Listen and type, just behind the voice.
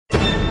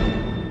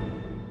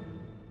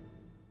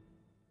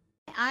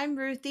I'm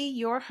Ruthie,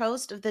 your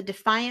host of the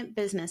Defiant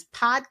Business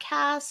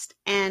Podcast.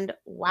 And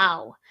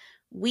wow,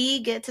 we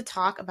get to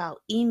talk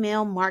about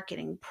email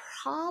marketing,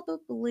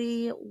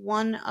 probably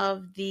one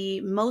of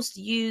the most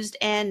used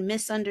and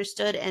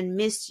misunderstood and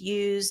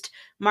misused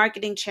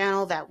marketing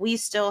channel that we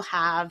still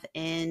have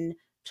in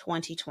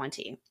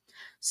 2020.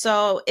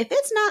 So if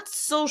it's not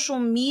social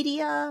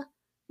media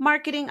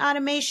marketing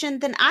automation,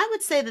 then I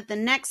would say that the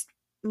next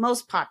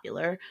most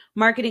popular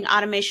marketing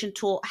automation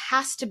tool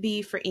has to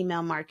be for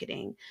email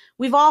marketing.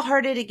 We've all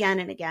heard it again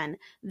and again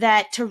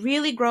that to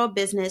really grow a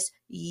business,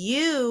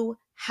 you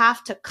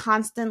have to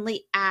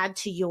constantly add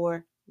to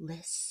your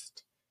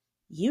list.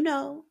 You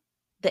know,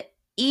 the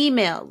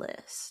email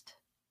list.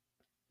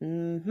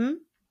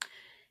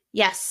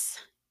 Yes,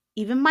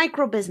 even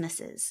micro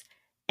businesses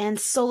and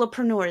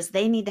solopreneurs,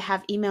 they need to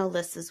have email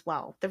lists as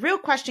well. The real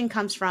question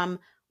comes from,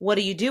 what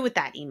do you do with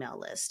that email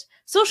list?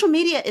 Social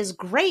media is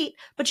great,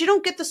 but you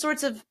don't get the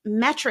sorts of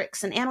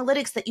metrics and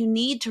analytics that you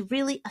need to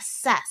really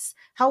assess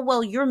how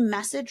well your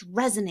message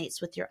resonates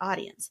with your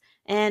audience.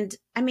 And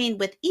I mean,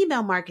 with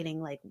email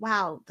marketing, like,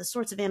 wow, the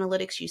sorts of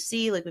analytics you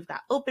see, like we've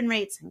got open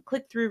rates and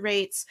click-through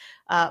rates,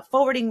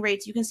 forwarding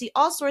rates. You can see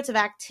all sorts of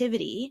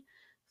activity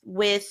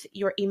with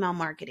your email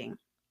marketing.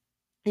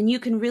 And you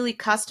can really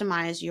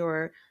customize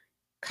your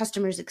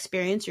customer's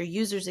experience, your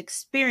user's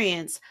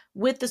experience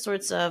with the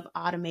sorts of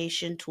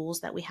automation tools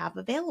that we have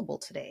available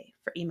today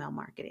for email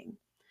marketing.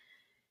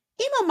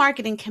 Email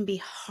marketing can be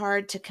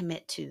hard to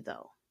commit to,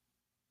 though.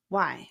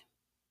 Why?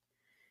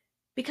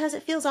 Because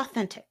it feels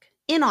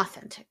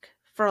inauthentic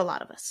for a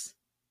lot of us.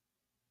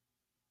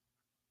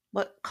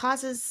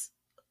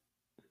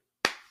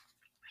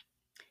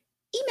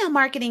 Email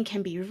marketing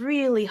can be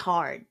really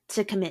hard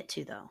to commit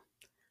to, though.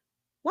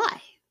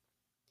 Why?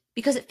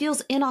 Because it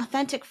feels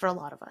inauthentic for a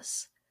lot of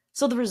us.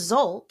 So the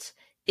result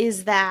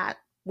is that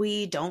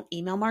we don't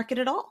email market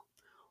at all.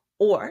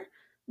 Or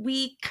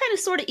we kind of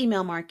sort of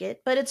email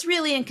market, but it's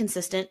really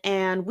inconsistent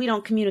and we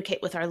don't communicate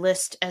with our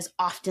list as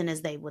often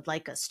as they would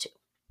like us to.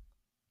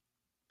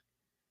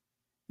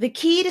 The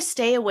key to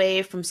stay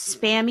away from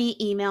spammy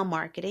email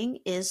marketing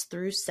is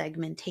through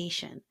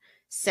segmentation.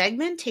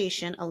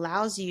 Segmentation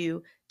allows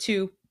you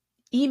to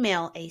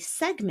email a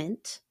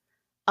segment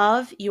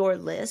of your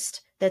list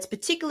that's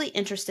particularly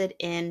interested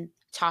in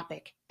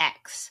topic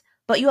X,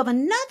 but you have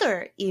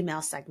another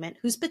email segment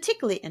who's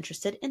particularly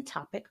interested in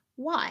topic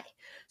Y.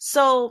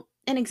 So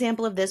an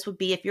example of this would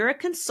be if you're a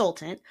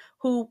consultant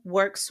who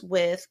works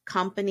with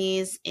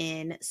companies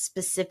in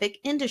specific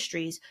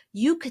industries,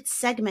 you could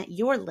segment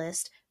your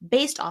list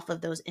based off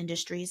of those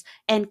industries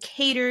and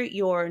cater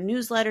your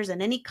newsletters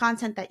and any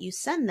content that you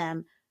send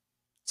them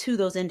to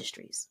those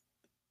industries.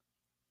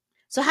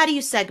 So how do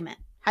you segment?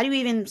 How do you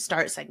even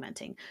start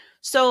segmenting?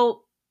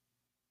 So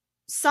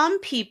some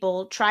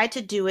people try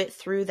to do it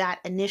through that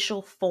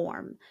initial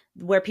form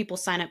where people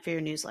sign up for your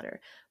newsletter.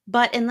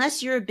 But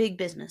unless you're a big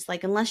business,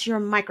 like unless you're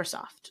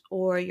Microsoft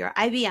or you're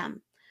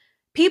IBM,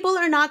 people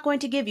are not going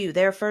to give you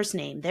their first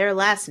name, their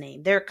last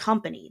name, their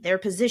company, their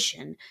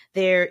position,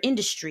 their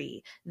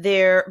industry,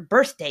 their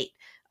birth date,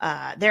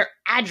 their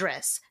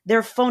address,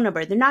 their phone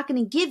number. They're not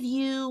going to give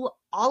you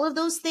all of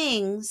those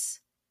things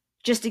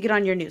just to get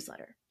on your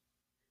newsletter.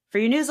 For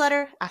your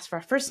newsletter, ask for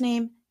a first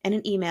name and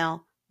an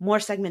email, more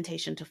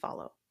segmentation to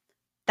follow.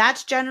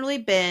 That's generally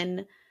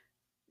been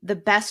the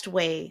best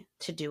way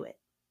to do it.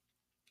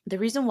 The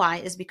reason why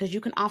is because you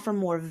can offer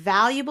more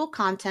valuable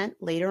content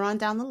later on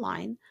down the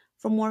line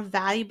for more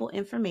valuable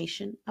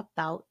information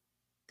about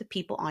the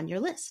people on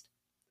your list.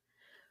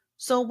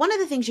 So one of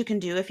the things you can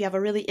do if you have a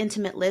really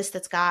intimate list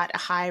that's got a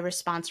high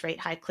response rate,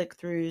 high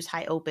click-throughs,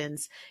 high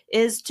opens,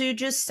 is to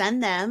just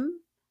send them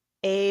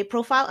a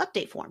profile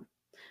update form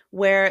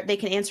where they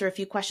can answer a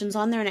few questions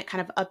on there and it kind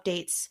of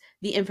updates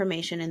the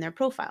information in their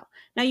profile.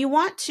 Now you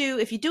want to,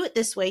 if you do it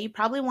this way, you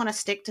probably want to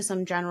stick to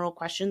some general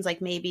questions,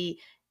 like maybe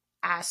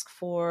add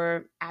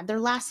their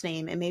last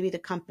name and maybe the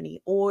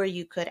company, or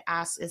you could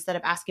ask, instead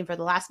of asking for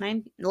the last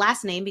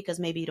name because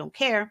maybe you don't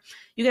care,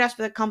 you could ask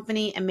for the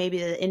company and maybe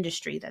the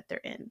industry that they're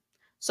in.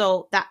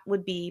 So that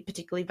would be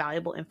particularly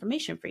valuable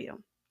information for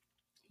you.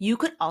 You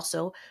could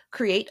also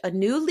create a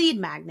new lead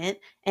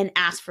magnet and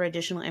ask for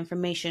additional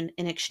information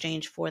in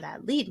exchange for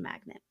that lead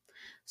magnet.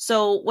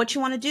 So what you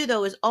want to do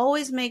though is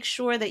always make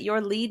sure that your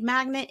lead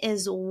magnet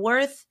is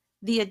worth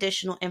the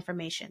additional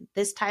information.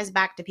 This ties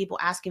back to people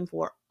asking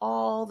for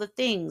all the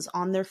things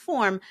on their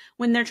form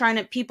when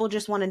people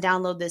just want to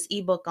download this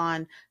ebook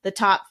on the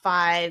top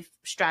 5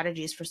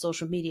 strategies for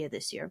social media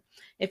this year.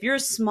 If you're a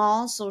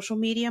small social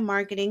media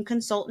marketing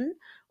consultant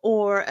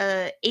or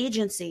an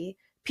agency,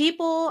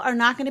 people are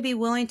not going to be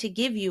willing to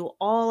give you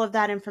all of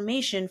that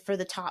information for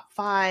the top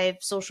 5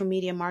 social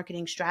media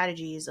marketing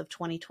strategies of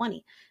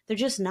 2020. They're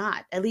just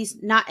not, at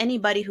least not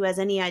anybody who has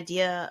any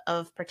idea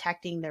of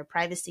protecting their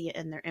privacy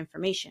and their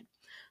information.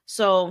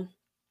 So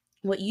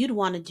what you'd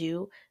want to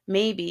do,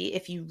 maybe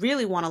if you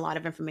really want a lot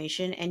of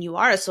information and you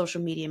are a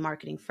social media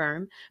marketing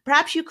firm,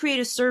 perhaps you create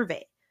a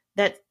survey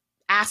that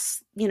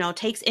asks,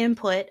 takes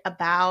input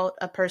about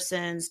a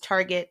person's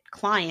target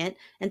client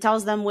and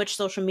tells them which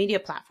social media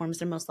platforms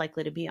they're most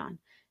likely to be on.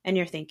 And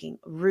you're thinking,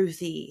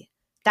 Ruthie,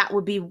 that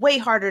would be way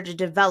harder to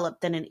develop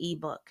than an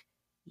ebook.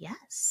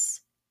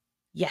 Yes,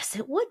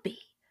 it would be.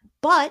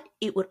 But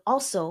it would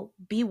also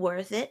be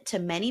worth it to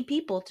many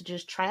people to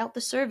just try out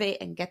the survey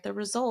and get the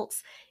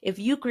results if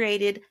you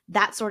created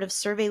that sort of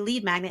survey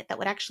lead magnet that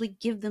would actually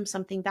give them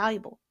something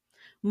valuable.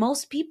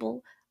 Most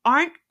people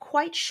aren't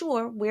quite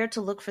sure where to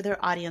look for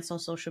their audience on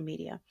social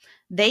media.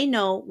 They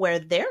know where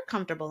they're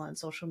comfortable on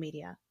social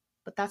media,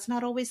 but that's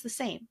not always the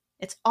same.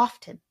 It's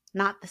often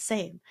not the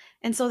same.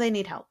 And so they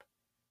need help.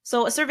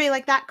 So a survey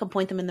like that can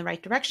point them in the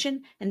right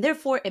direction, and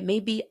therefore it may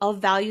be of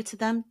value to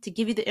them to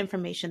give you the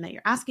information that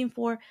you're asking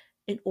for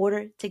in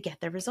order to get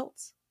their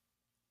results.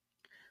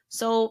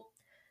 So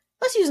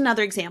let's use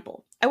another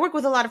example. I work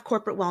with a lot of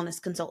corporate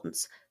wellness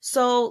consultants.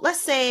 So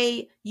let's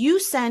say you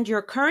send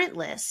your current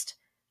list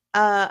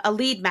a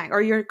lead magnet,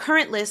 or your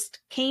current list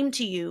came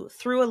to you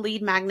through a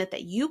lead magnet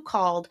that you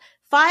called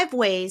 5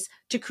 ways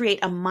to create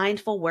a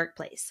mindful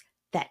workplace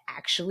that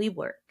actually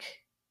work.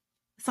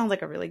 Sounds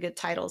like a really good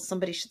title.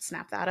 Somebody should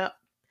snap that up.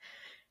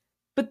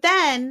 But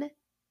then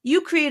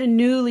you create a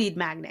new lead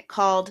magnet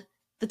called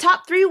the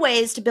top 3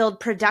 ways to build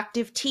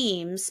productive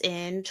teams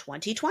in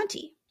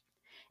 2020.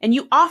 And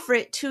you offer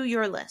it to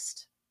your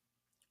list.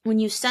 When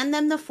you send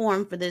them the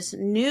form for this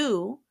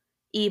new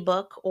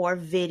ebook or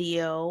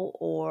video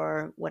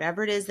or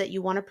whatever it is that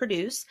you want to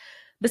produce,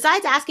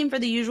 besides asking for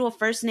the usual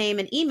first name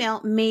and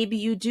email, maybe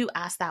you do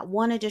ask that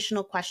one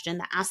additional question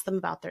that asks them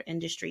about their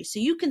industry so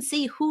you can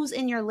see who's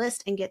in your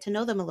list and get to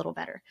know them a little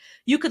better.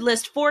 You could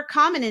list 4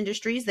 common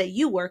industries that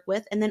you work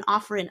with and then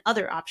offer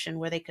another option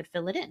where they could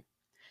fill it in.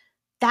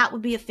 That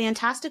would be a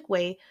fantastic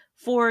way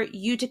for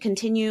you to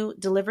continue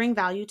delivering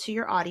value to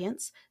your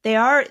audience.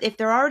 If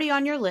they're already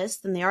on your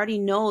list, then they already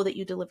know that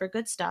you deliver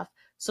good stuff.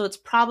 So it's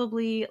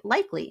probably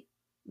likely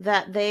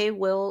that they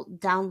will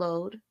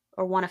download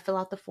or want to fill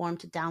out the form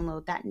to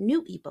download that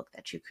new ebook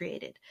that you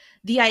created.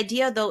 The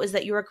idea, though, is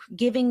that you are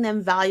giving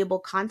them valuable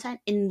content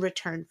in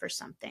return for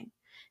something.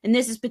 And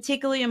this is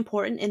particularly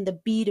important in the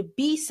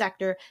B2B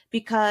sector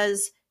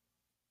because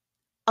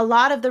a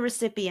lot of the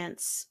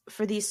recipients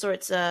for these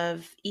sorts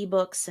of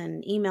ebooks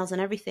and emails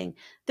and everything,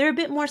 they're a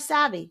bit more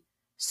savvy.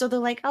 So they're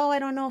like, oh, I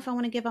don't know if I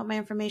want to give out my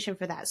information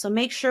for that. So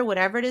make sure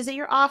whatever it is that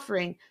you're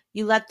offering,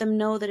 you let them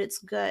know that it's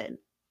good.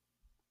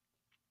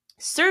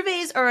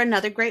 Surveys are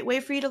another great way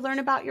for you to learn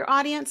about your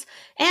audience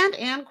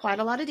and quite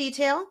a lot of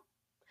detail,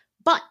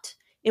 but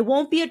it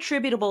won't be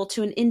attributable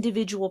to an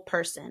individual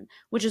person,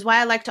 which is why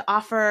I like to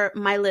offer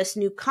my list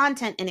new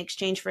content in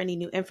exchange for any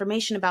new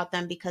information about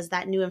them, because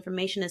that new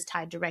information is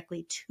tied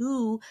directly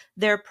to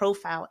their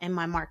profile in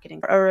my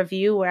marketing. A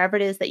review wherever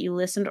it is that you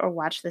listened or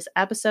watched this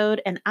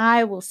episode, and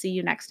I will see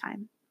you next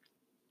time.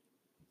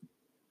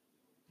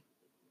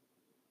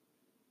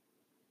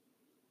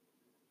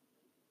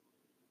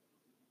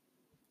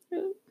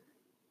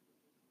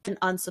 And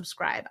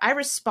unsubscribe. I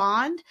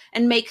respond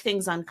and make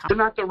things uncomfortable.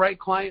 They're not the right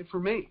client for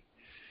me.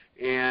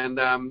 And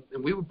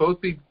we would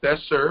both be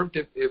best served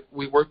if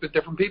we worked with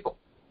different people.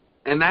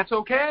 And that's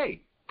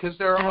okay, because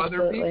there are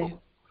Absolutely. other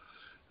people.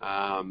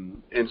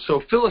 And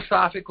so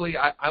philosophically,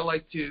 I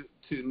like to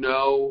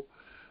know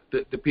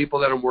the people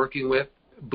that I'm working with